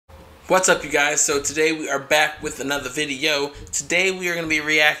What's up, you guys? So today we are back with another video. Today we are going to be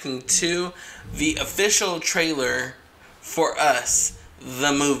reacting to the official trailer for Us,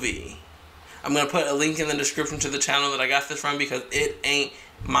 the movie. I'm going to put a link in the description to the channel that I got this from because it ain't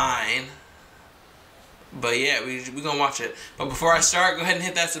mine. But yeah, we're going to watch it. But before I start, go ahead and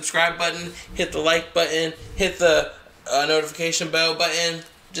hit that subscribe button, hit the like button, hit the notification bell button.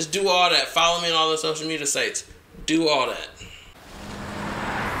 Just do all that. Follow me on all the social media sites. Do all that.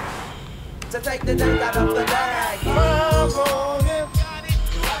 To take the date out of the bag.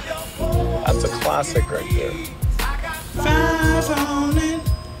 That's a classic right there. 5 on it.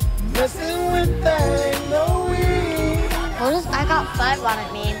 Messing with that ain't no weed. What does I got 5 on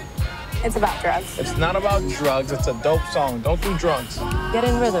it mean? It's about drugs. It's not about drugs. It's a dope song. Don't do drugs. Get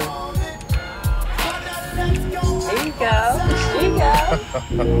in rhythm. There you go. There you go.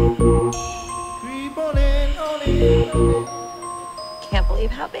 Creep on in. Can't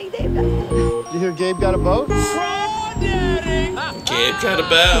believe how big they've got. You hear Gabe got a boat? Gabe got a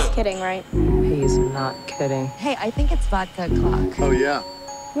boat. He's kidding, right? He's not kidding. Hey, I think it's vodka clock. Oh, yeah.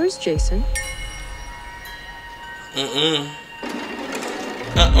 Where's Jason? Jason?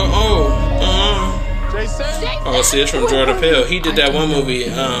 Oh, see, it's from Jordan Peele. He did that one movie.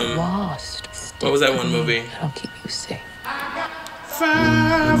 Lost. What was that one movie? I'll keep you safe.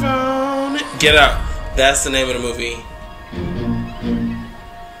 5 on it. Get Out. That's the name of the movie.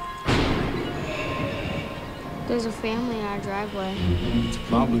 There's a family in our driveway. It's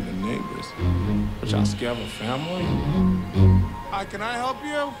probably the neighbors. But y'all scared of a family? Hi, can I help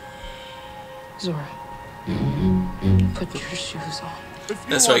you? Zora, put your shoes on.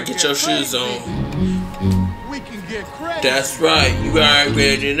 That's right, get your shoes on. We can get crazy. That's right, you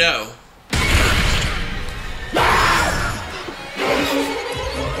already know.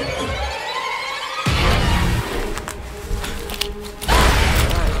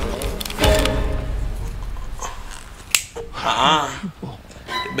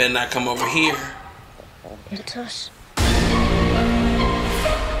 They better not come over here. It's us.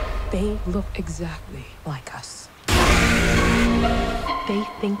 They look exactly like us. They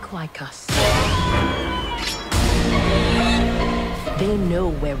think like us. They know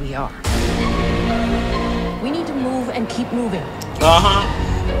where we are. We need to move and keep moving.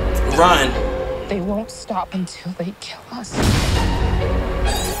 Run. They won't stop until they kill us.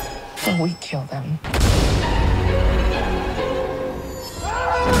 Or we kill them.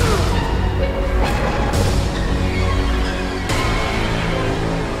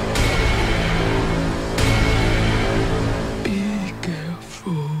 Be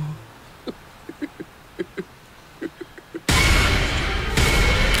careful.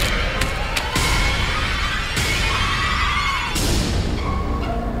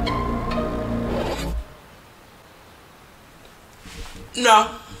 No.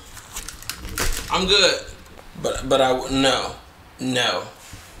 I'm good. But no.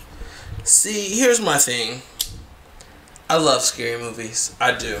 See, here's my thing. I love scary movies.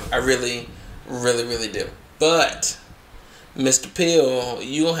 I do. I really do. But Mr. Peele,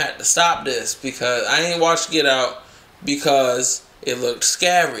 you gonna have to stop this because I ain't watched Get Out because it looked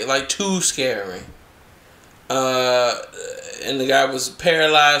scary, like too scary. And the guy was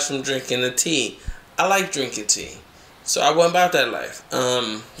paralyzed from drinking the tea. I like drinking tea, so I wasn't about that life.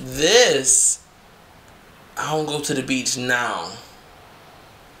 This, I don't go to the beach now.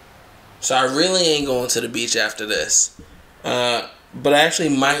 So I really ain't going to the beach after this. But I actually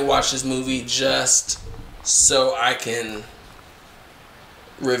might watch this movie just so I can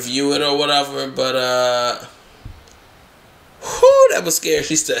review it or whatever. But, whew, that was scary,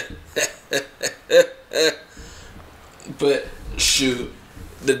 she said. But, shoot.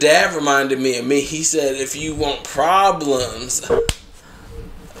 The dad reminded me of me. He said, if you want problems.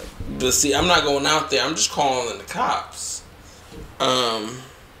 But see, I'm not going out there. I'm just calling the cops.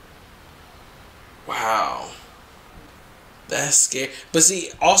 Wow. That's scary. But see,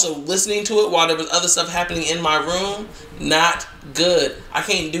 also listening to it while there was other stuff happening in my room, not good. I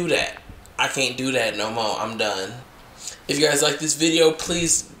can't do that. I can't do that no more. I'm done. If you guys like this video,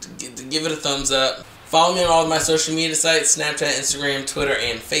 please give it a thumbs up. Follow me on all of my social media sites, Snapchat, Instagram, Twitter,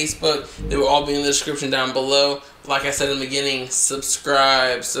 and Facebook. They will all be in the description down below. Like I said in the beginning,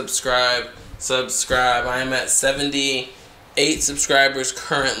 subscribe. I am at 78 subscribers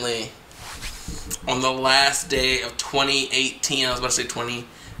currently. On the last day of 2018, I was about to say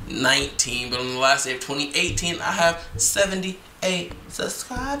 2019, but on the last day of 2018, I have 78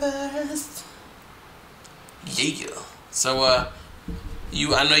 subscribers. Yeah. So, I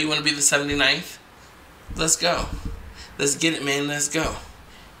know you want to be the 79th. Let's go. Let's get it, man. Let's go.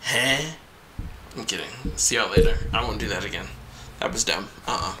 Huh? I'm kidding. See y'all later. I won't do that again. That was dumb.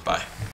 Bye.